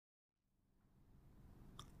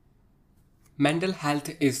Mental health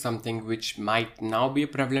is something which might now be a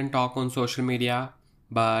prevalent talk on social media,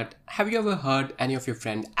 but have you ever heard any of your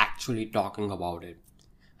friends actually talking about it?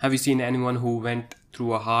 Have you seen anyone who went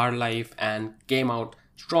through a hard life and came out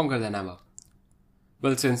stronger than ever?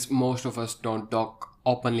 Well, since most of us don't talk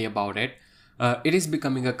openly about it, it is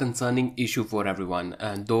becoming a concerning issue for everyone,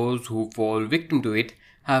 and those who fall victim to it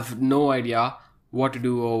have no idea what to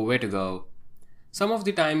do or where to go. Some of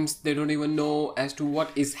the times they don't even know as to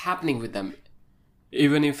what is happening with them.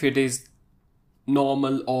 Even if it is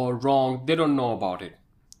normal or wrong, they don't know about it.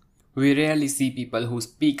 We rarely see people who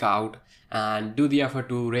speak out and do the effort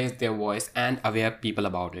to raise their voice and aware people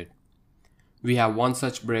about it. We have one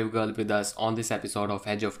such brave girl with us on this episode of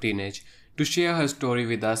Edge of Teenage to share her story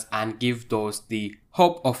with us and give those the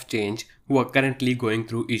hope of change who are currently going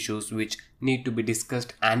through issues which need to be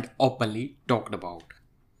discussed and openly talked about.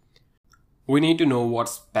 We need to know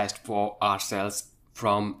what's best for ourselves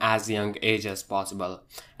from as young age as possible.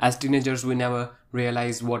 As teenagers, we never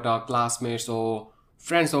realize what our classmates or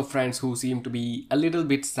friends who seem to be a little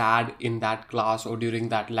bit sad in that class or during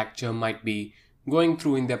that lecture might be going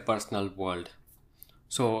through in their personal world.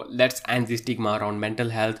 So let's end the stigma around mental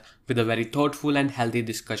health with a very thoughtful and healthy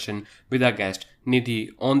discussion with our guest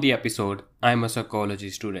Nidhi on the episode I'm a Psychology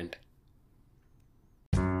Student.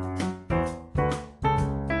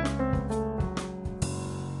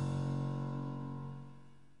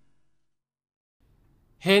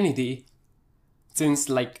 Hey Nidhi, since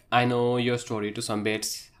I know your story to some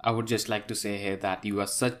bits, I would just like to say here that you are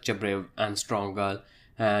such a brave and strong girl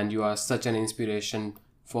and you are such an inspiration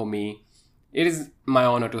for me. It is my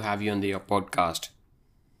honor to have you on your podcast.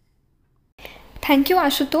 Thank you,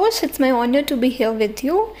 Ashutosh. It's my honor to be here with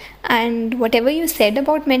you. And whatever you said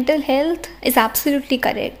about mental health is absolutely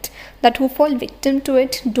correct. That who fall victim to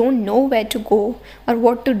it don't know where to go or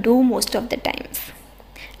what to do most of the times.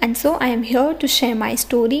 And so I am here to share my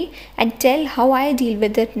story and tell how I deal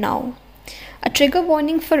with it now. A trigger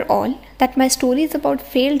warning for all that my story is about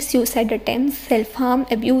failed suicide attempts, self-harm,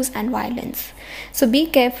 abuse and violence. So be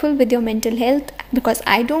careful with your mental health because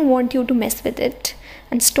I don't want you to mess with it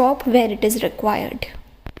and stop where it is required.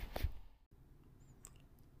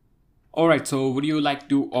 Alright, so would you like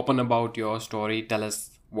to open about your story, tell us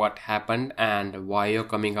what happened and why your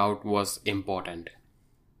coming out was important?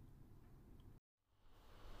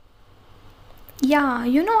 Yeah,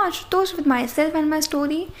 Ashutosh, with myself and my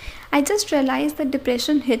story, I just realized that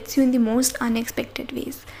depression hits you in the most unexpected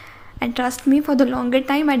ways. And trust me, for the longer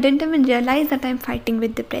time, I didn't even realize that I'm fighting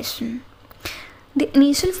with depression. The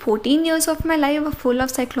initial 14 years of my life were full of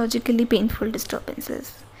psychologically painful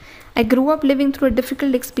disturbances. I grew up living through a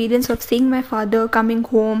difficult experience of seeing my father coming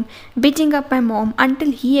home, beating up my mom until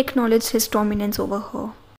he acknowledged his dominance over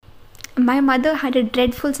her. My mother had a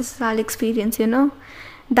dreadful sasal experience,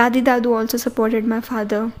 Dadi Dadu also supported my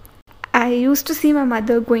father. I used to see my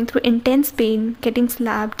mother going through intense pain, getting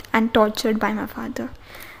slapped and tortured by my father.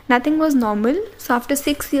 Nothing was normal, so after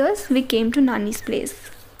 6 years, we came to Nani's place.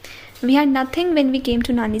 We had nothing when we came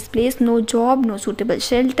to Nani's place, no job, no suitable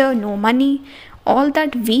shelter, no money. All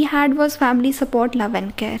that we had was family support, love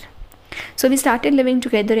and care. So we started living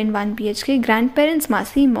together in 1 BHK, grandparents,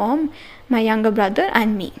 Masi, mom, my younger brother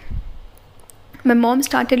and me. My mom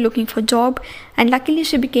started looking for a job and luckily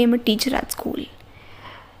she became a teacher at school.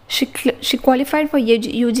 She qualified for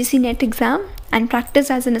UGC NET exam and practiced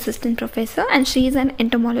as an assistant professor and she is an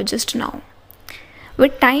entomologist now.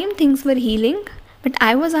 With time things were healing, but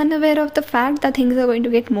I was unaware of the fact that things are going to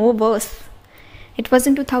get more worse. It was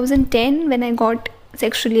in 2010 when I got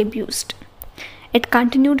sexually abused. It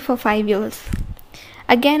continued for 5 years.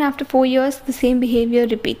 Again after 4 years the same behavior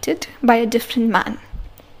repeated by a different man.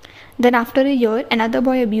 Then after a year, another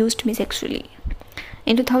boy abused me sexually.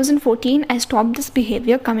 In 2014, I stopped this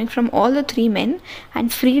behavior coming from all the 3 men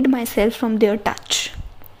and freed myself from their touch.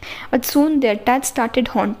 But soon their touch started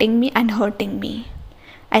haunting me and hurting me.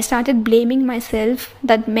 I started blaming myself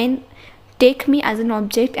that men take me as an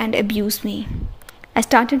object and abuse me. I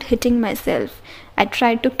started hitting myself. I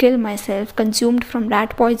tried to kill myself, consumed from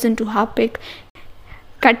rat poison to Harpic,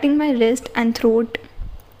 cutting my wrist and throat,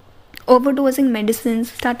 overdosing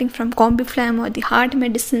medicines starting from Combiflam or the heart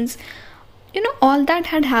medicines. All that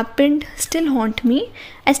had happened still haunt me.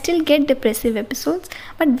 I still get depressive episodes,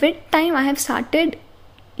 but with time I have started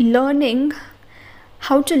learning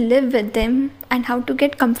how to live with them and how to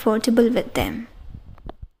get comfortable with them.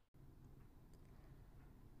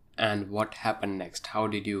 And what happened next? How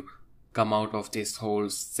did you come out of this whole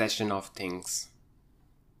session of things?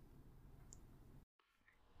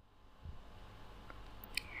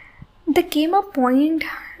 There came a point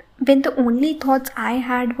when the only thoughts I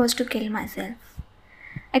had was to kill myself.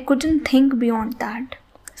 I couldn't think beyond that.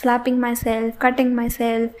 Slapping myself, cutting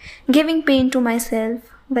myself, giving pain to myself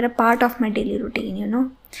were a part of my daily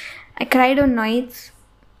routine. I cried on nights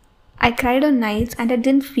and I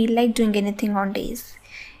didn't feel like doing anything on days.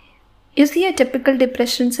 You see a typical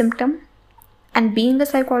depression symptom? And being a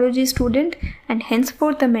psychology student and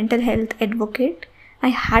henceforth a mental health advocate, I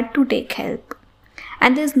had to take help.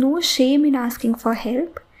 And there's no shame in asking for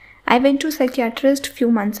help. I went to a psychiatrist few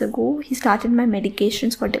months ago. He started my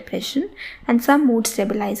medications for depression and some mood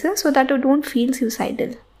stabilizers so that I don't feel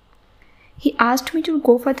suicidal. He asked me to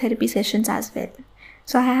go for therapy sessions as well.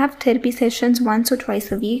 So I have therapy sessions once or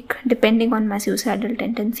twice a week depending on my suicidal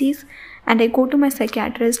tendencies, and I go to my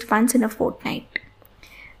psychiatrist once in a fortnight.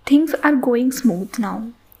 Things are going smooth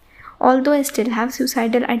now. Although I still have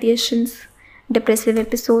suicidal ideations, depressive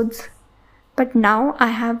episodes, but now I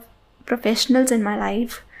have professionals in my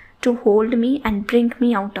life to hold me and bring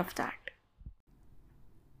me out of that.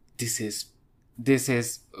 This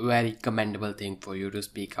is very commendable thing for you to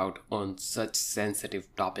speak out on such sensitive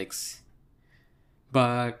topics.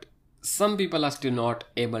 But some people are still not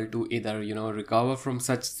able to either, recover from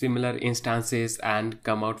such similar instances and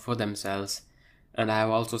come out for themselves. And I have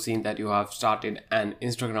also seen that you have started an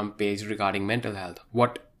Instagram page regarding mental health.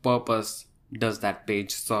 What purpose does that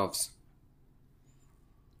page serves?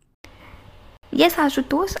 Yes,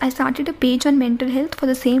 Ashutosh, I started a page on mental health for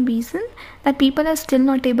the same reason that people are still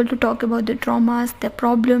not able to talk about their traumas, their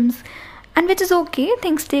problems, and which is okay,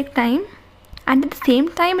 things take time. And at the same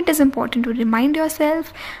time, it is important to remind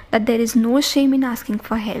yourself that there is no shame in asking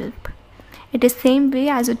for help. It is the same way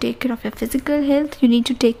as you take care of your physical health, you need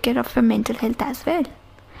to take care of your mental health as well.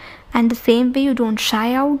 And the same way you don't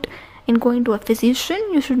shy out in going to a physician,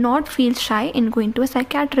 you should not feel shy in going to a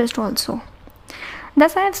psychiatrist also.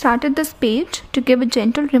 Thus, I have started this page to give a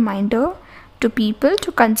gentle reminder to people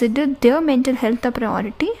to consider their mental health a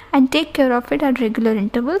priority and take care of it at regular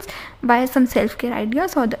intervals via some self-care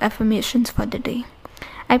ideas or the affirmations for the day.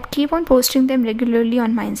 I keep on posting them regularly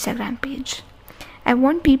on my Instagram page. I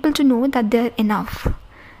want people to know that they are enough.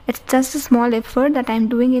 It's just a small effort that I'm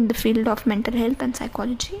doing in the field of mental health and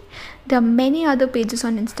psychology. There are many other pages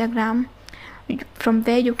on Instagram from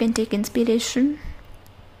where you can take inspiration.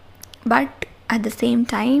 But at the same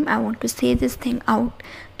time, I want to say this thing out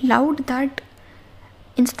loud that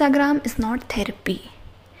Instagram is not therapy.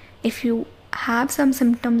 If you have some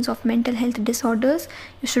symptoms of mental health disorders,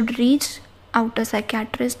 you should reach out a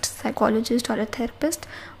psychiatrist, psychologist or a therapist,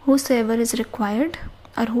 whosoever is required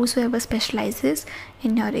or whosoever specializes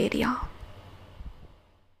in your area.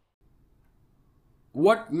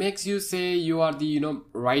 What makes you say you are the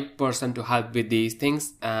right person to help with these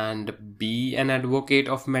things and be an advocate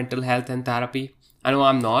of mental health and therapy? I know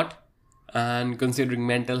I'm not. And considering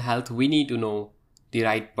mental health, we need to know the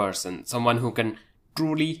right person, someone who can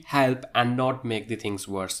truly help and not make the things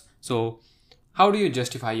worse. So, how do you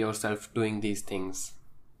justify yourself doing these things?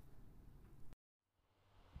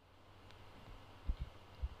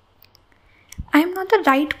 I'm not the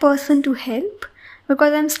right person to help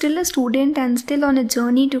because I'm still a student and still on a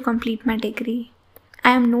journey to complete my degree.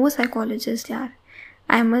 I am no psychologist, yaar.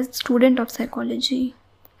 I am a student of psychology.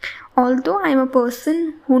 Although I am a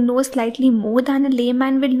person who knows slightly more than a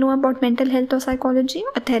layman will know about mental health or psychology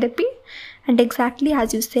or therapy, and exactly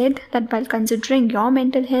as you said that while considering your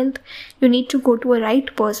mental health, you need to go to a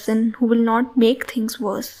right person who will not make things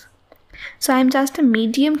worse. So I am just a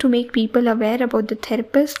medium to make people aware about the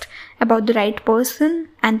therapist, about the right person,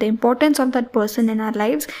 and the importance of that person in our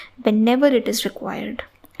lives whenever it is required,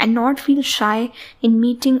 and not feel shy in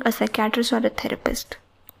meeting a psychiatrist or a therapist.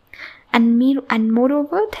 And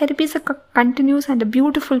moreover, therapy is a continuous and a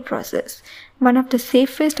beautiful process, one of the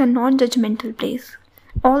safest and non-judgmental place.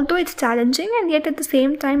 Although it's challenging, and yet at the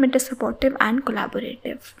same time it is supportive and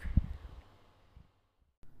collaborative.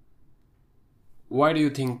 Why do you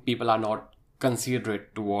think people are not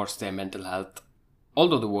considerate towards their mental health?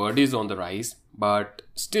 Although the word is on the rise, but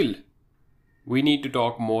still, we need to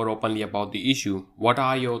talk more openly about the issue. What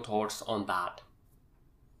are your thoughts on that?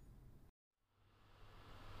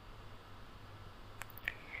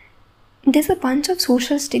 There's a bunch of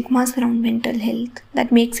social stigmas around mental health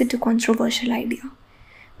that makes it a controversial idea.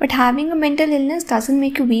 But having a mental illness doesn't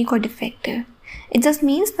make you weak or defective. It just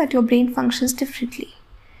means that your brain functions differently.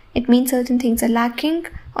 It means certain things are lacking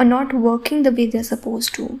or not working the way they're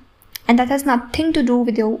supposed to. And that has nothing to do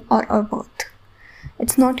with your or birth.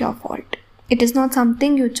 It's not your fault. It is not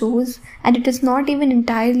something you chose, and it is not even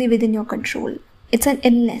entirely within your control. It's an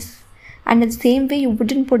illness. And in the same way you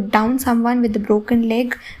wouldn't put down someone with a broken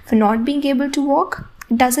leg for not being able to walk,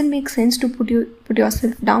 it doesn't make sense to put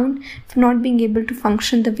yourself down for not being able to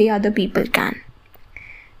function the way other people can.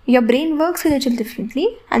 Your brain works a little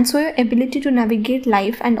differently, and so your ability to navigate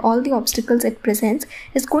life and all the obstacles it presents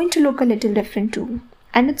is going to look a little different too.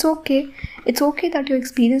 And it's okay. It's okay that you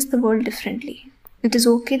experience the world differently. It is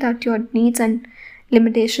okay that your needs and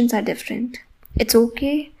limitations are different. It's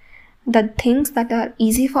okay that things that are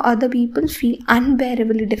easy for other people feel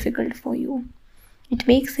unbearably difficult for you. It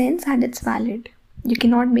makes sense and it's valid. You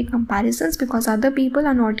cannot make comparisons because other people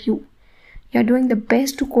are not you. You're doing the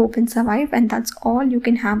best to cope and survive, and that's all you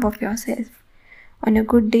can have of yourself. On your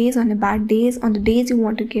good days, on your bad days, on the days you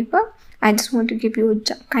want to give up, I just want to give you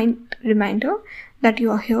a kind reminder that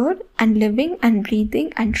you are here and living and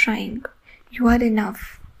breathing and trying. You are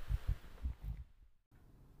enough.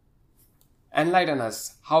 Enlighten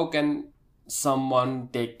us. How can someone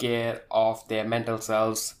take care of their mental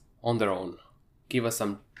selves on their own? Give us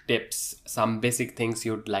some tips, some basic things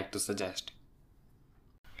you'd like to suggest.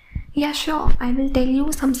 Yeah, sure. I will tell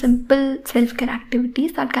you some simple self-care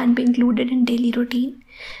activities that can be included in daily routine.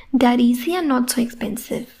 They are easy and not so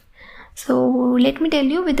expensive. So let me tell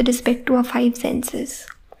you with respect to our 5 senses.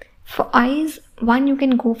 For eyes, 1, you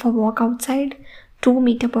can go for a walk outside, 2,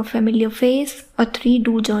 meet up a familiar face, or 3,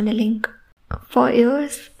 do journaling. For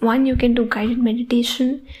ears, 1, you can do guided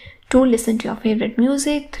meditation, 2, listen to your favorite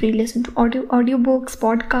music, 3, listen to audiobooks,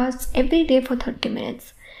 podcasts every day for 30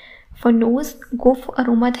 minutes. For nose, go for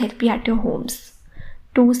aromatherapy at your homes.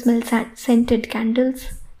 2, smell scented candles.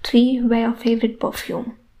 3, wear your favorite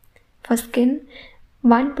perfume. For skin,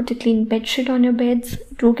 1, put a clean bedsheet on your beds.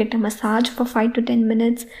 2, get a massage for 5 to 10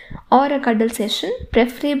 minutes or a cuddle session,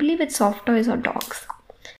 preferably with soft toys or dogs.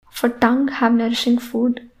 For tongue, have nourishing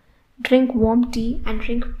food. Drink warm tea and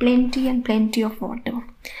drink plenty of water.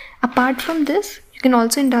 Apart from this, you can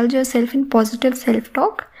also indulge yourself in positive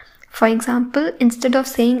self-talk. For example, instead of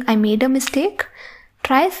saying I made a mistake,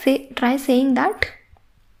 try saying that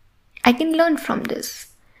I can learn from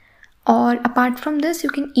this. Or apart from this, you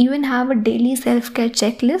can even have a daily self-care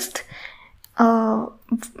checklist.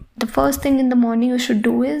 The first thing in the morning you should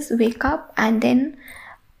do is wake up and then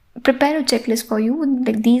prepare a checklist for you.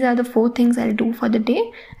 Like, these are the 4 things I'll do for the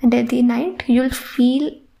day, and at the night you'll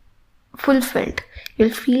feel fulfilled.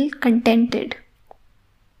 You'll feel contented.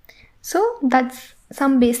 So that's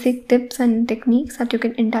some basic tips and techniques that you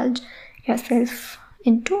can indulge yourself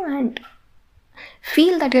into and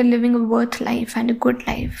feel that you're living a worth life and a good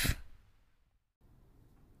life.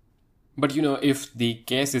 But if the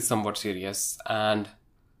case is somewhat serious and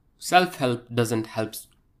self-help doesn't help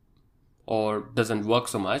or doesn't work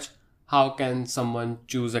so much, how can someone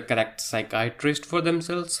choose a correct psychiatrist for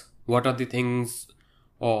themselves? What are the things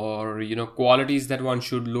or qualities that one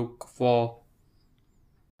should look for?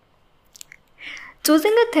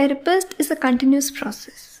 Choosing a therapist is a continuous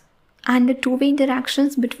process, and the two-way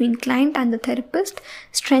interactions between client and the therapist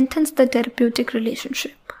strengthens the therapeutic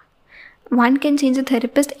relationship. One can change a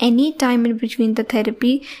therapist any time in between the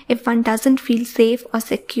therapy if one doesn't feel safe or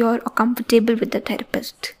secure or comfortable with the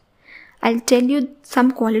therapist. I'll tell you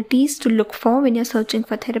some qualities to look for when you're searching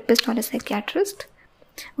for a therapist or a psychiatrist.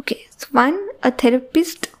 Okay, so 1, a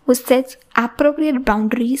therapist who sets appropriate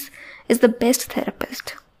boundaries is the best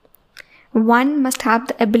therapist. 1 must have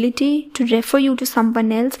the ability to refer you to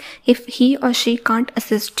someone else if he or she can't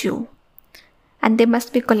assist you. And they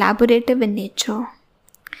must be collaborative in nature.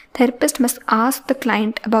 Therapist must ask the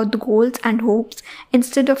client about the goals and hopes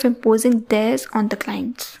instead of imposing theirs on the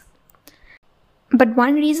clients. But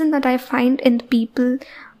one reason that I find in the people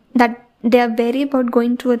that they are wary about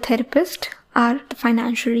going to a therapist are the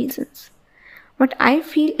financial reasons. What I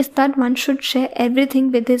feel is that one should share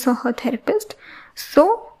everything with his or her therapist.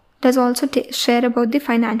 So does also share about the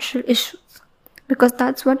financial issues, because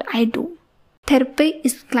that's what I do. Therapy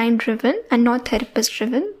is client driven and not therapist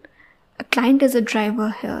driven. A client is a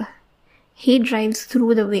driver here. He drives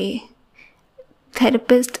through the way.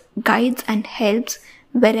 Therapist guides and helps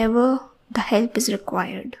wherever the help is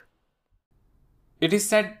required. It is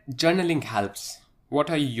said journaling helps.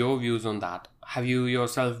 What are your views on that? Have you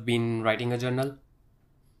yourself been writing a journal?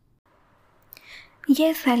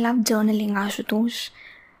 Yes, I love journaling, Ashutosh.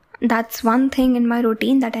 That's one thing in my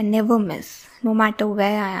routine that I never miss, no matter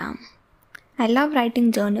where I am. I love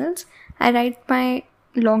writing journals. I write my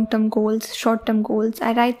long-term goals, short-term goals.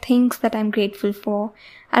 I write things that I'm grateful for.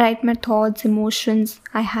 I write my thoughts, emotions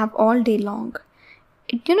I have all day long.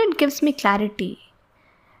 It gives me clarity.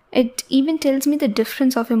 It even tells me the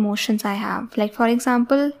difference of emotions I have. Like, for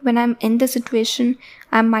example, when I'm in the situation,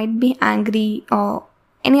 I might be angry or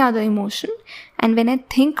any other emotion. And when I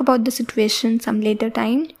think about the situation some later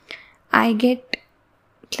time, I get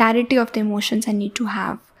clarity of the emotions I need to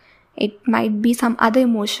have. It might be some other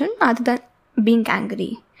emotion other than being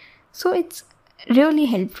angry. So really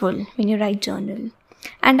helpful when you write journal.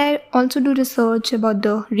 And I also do research about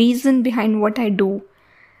the reason behind what I do.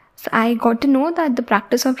 So I got to know that the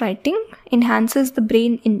practice of writing enhances the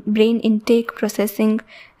brain intake, processing,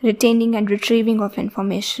 retaining and retrieving of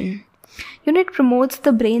information. It promotes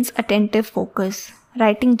the brain's attentive focus.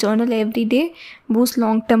 Writing journal every day boosts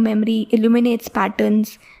long-term memory, illuminates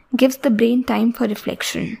patterns, gives the brain time for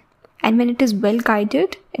reflection. And when it is well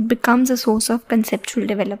guided, it becomes a source of conceptual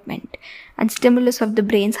development and stimulus of the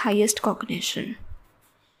brain's highest cognition.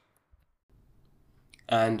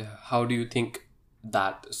 And how do you think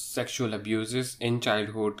that sexual abuses in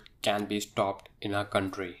childhood can be stopped in our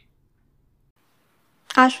country?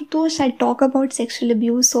 Ashutosh, I talk about sexual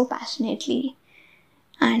abuse so passionately.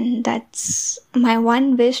 And that's my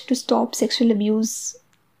one wish, to stop sexual abuse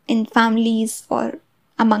in families or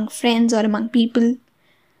among friends or among people.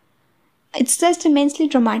 It's just immensely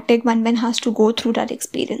traumatic when one has to go through that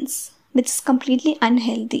experience, which is completely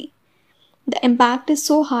unhealthy. The impact is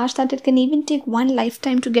so harsh that it can even take one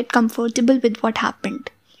lifetime to get comfortable with what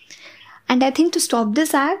happened. And I think to stop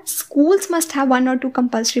this act, schools must have 1 or 2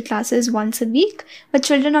 compulsory classes once a week where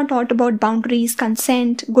children are taught about boundaries,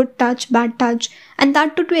 consent, good touch, bad touch, and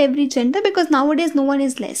that too to every gender, because nowadays no one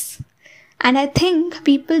is less. And I think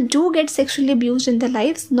people do get sexually abused in their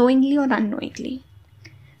lives, knowingly or unknowingly.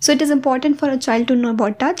 So it is important for a child to know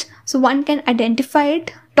about touch so one can identify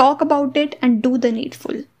it, talk about it, and do the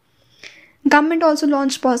needful. Government also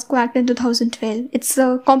launched POSCO Act in 2012. It's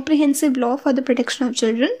a comprehensive law for the protection of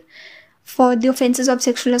children for the offences of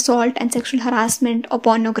sexual assault and sexual harassment or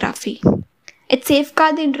pornography. It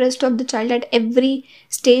safeguards the interest of the child at every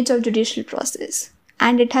stage of judicial process.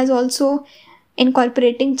 And it has also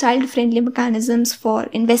incorporating child-friendly mechanisms for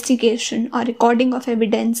investigation or recording of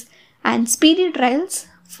evidence and speedy trials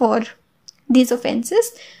for these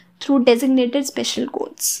offences through designated special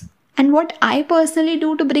courts. And what I personally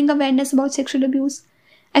do to bring awareness about sexual abuse,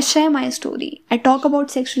 I share my story. I talk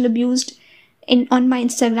about sexual abuse on my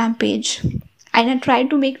Instagram page, and I try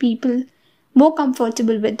to make people more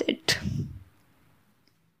comfortable with it.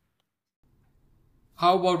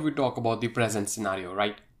 How about we talk about the present scenario,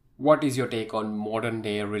 right? What is your take on modern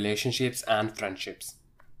day relationships and friendships?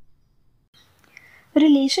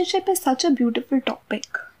 Relationship is such a beautiful topic.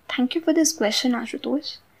 Thank you for this question,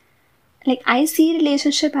 Ashutosh. I see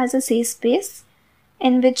relationship as a safe space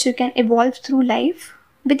in which you can evolve through life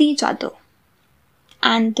with each other.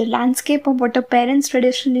 And the landscape of what our parents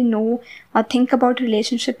traditionally know or think about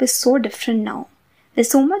relationship is so different now. There's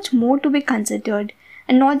so much more to be considered,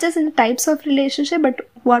 and not just in the types of relationship, but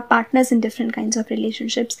who are partners in different kinds of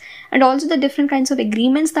relationships, and also the different kinds of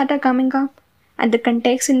agreements that are coming up and the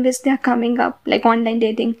context in which they are coming up, like online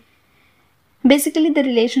dating. Basically the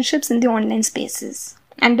relationships in the online spaces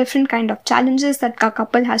and different kind of challenges that a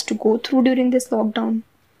couple has to go through during this lockdown.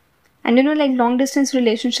 And long distance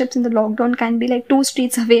relationships in the lockdown can be 2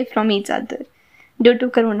 streets away from each other due to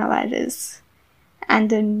coronavirus.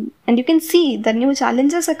 And you can see the new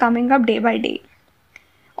challenges are coming up day by day.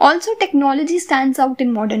 Also, technology stands out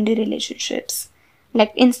in modern day relationships.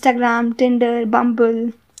 Like Instagram, Tinder,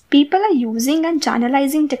 Bumble. People are using and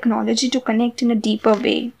channelizing technology to connect in a deeper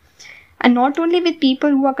way. And not only with people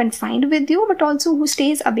who are confined with you, but also who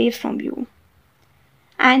stays away from you.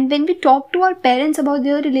 And when we talk to our parents about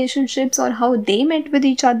their relationships or how they met with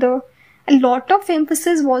each other, a lot of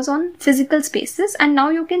emphasis was on physical spaces, and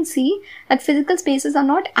now you can see that physical spaces are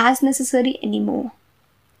not as necessary anymore.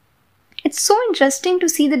 It's so interesting to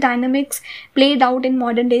see the dynamics played out in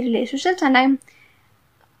modern day relationships, and I'm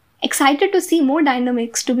excited to see more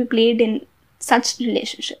dynamics to be played in such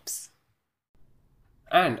relationships.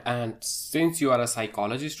 And since you are a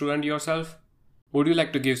psychology student yourself, would you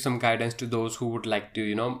like to give some guidance to those who would like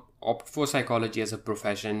to, opt for psychology as a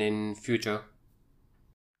profession in future?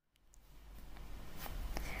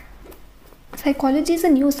 Psychology is a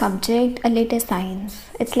new subject, a latest science.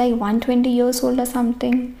 It's 120 years old or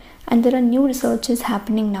something, and there are new researches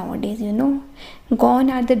happening nowadays, Gone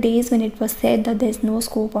are the days when it was said that there's no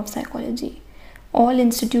scope of psychology. All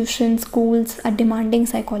institutions, schools are demanding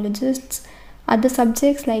psychologists. Other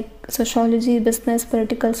subjects like sociology, business,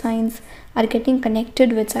 political science are getting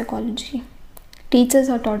connected with psychology. Teachers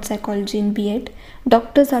are taught psychology in B.Ed.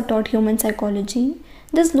 Doctors are taught human psychology.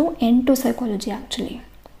 There's no end to psychology actually.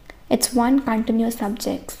 It's one continuous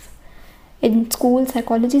subject. In school,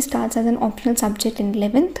 psychology starts as an optional subject in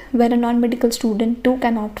 11th, where a non-medical student too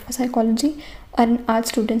can opt for psychology, or an art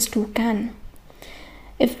student too can.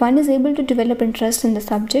 If one is able to develop interest in the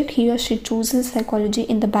subject, he or she chooses psychology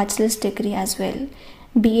in the bachelor's degree as well,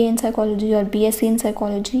 BA in psychology or BSc in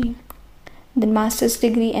psychology. then master's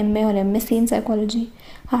degree, MA or MSc in psychology.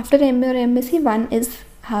 After MA or MSc,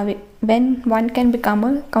 when one can become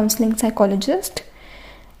a counseling psychologist.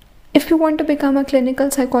 If you want to become a clinical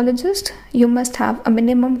psychologist, you must have a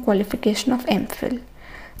minimum qualification of MPhil.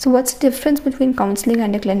 So what's the difference between counseling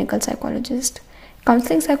and a clinical psychologist?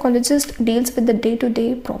 Counseling psychologist deals with the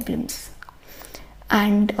day-to-day problems,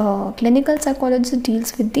 and clinical psychologist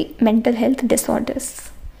deals with the mental health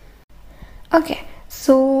disorders. Okay,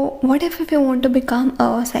 so what if you want to become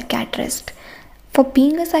a psychiatrist? For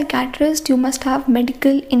being a psychiatrist, you must have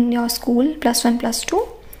medical in your school, +1, +2,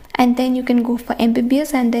 and then you can go for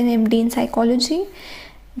MBBS and then MD in psychology.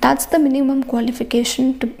 That's the minimum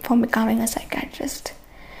qualification for becoming a psychiatrist.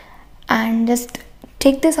 And just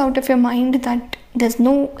take this out of your mind that there's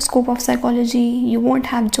no scope of psychology, you won't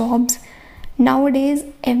have jobs. Nowadays,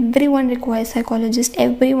 everyone requires psychologist,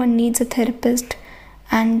 everyone needs a therapist,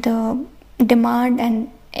 and the demand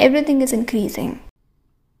and everything is increasing.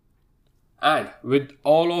 And with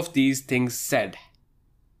all of these things said,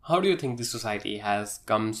 how do you think the society has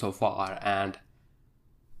come so far, and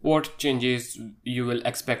what changes you will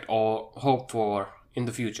expect or hope for in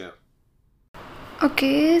the future?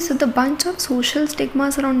 Okay, so the bunch of social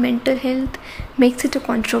stigmas around mental health makes it a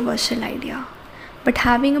controversial idea. But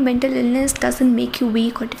having a mental illness doesn't make you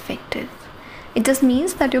weak or defective. It just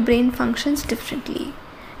means that your brain functions differently.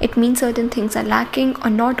 It means certain things are lacking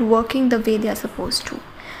or not working the way they are supposed to.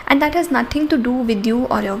 And that has nothing to do with you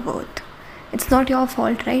or your worth. It's not your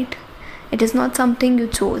fault, right? It is not something you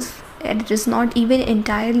chose, and it is not even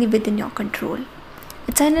entirely within your control.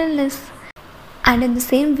 It's an illness. And in the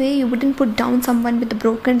same way, you wouldn't put down someone with a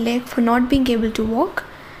broken leg for not being able to walk.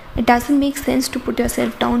 It doesn't make sense to put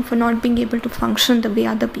yourself down for not being able to function the way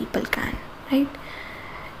other people can, right?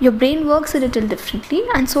 Your brain works a little differently,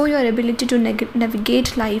 and so your ability to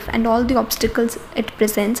navigate life and all the obstacles it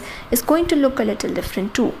presents is going to look a little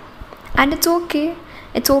different too. And it's okay.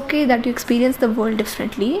 It's okay that you experience the world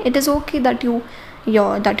differently. It is okay that you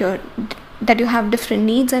have different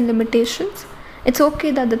needs and limitations. It's okay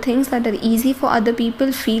that the things that are easy for other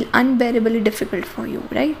people feel unbearably difficult for you,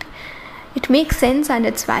 right? It makes sense and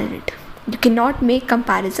it's valid. You cannot make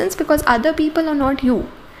comparisons because other people are not you.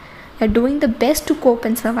 You're doing the best to cope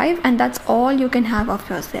and survive, and that's all you can have of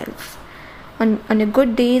yourself. On your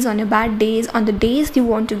good days, on your bad days, on the days you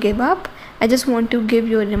want to give up, I just want to give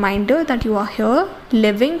you a reminder that you are here,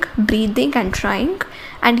 living, breathing and trying,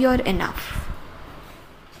 and you're enough.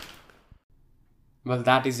 Well,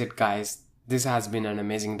 that is it, guys. This has been an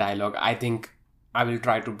amazing dialogue. I think I will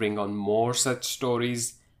try to bring on more such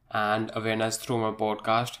stories and awareness through my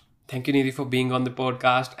podcast. Thank you, Nidhi, for being on the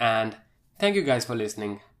podcast, and thank you guys for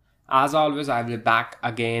listening. As always, I will be back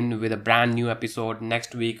again with a brand new episode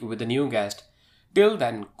next week with a new guest. Till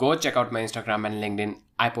then, go check out my Instagram and LinkedIn.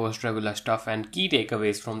 I post regular stuff and key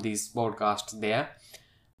takeaways from these podcasts there.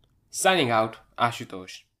 Signing out,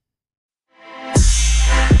 Ashutosh.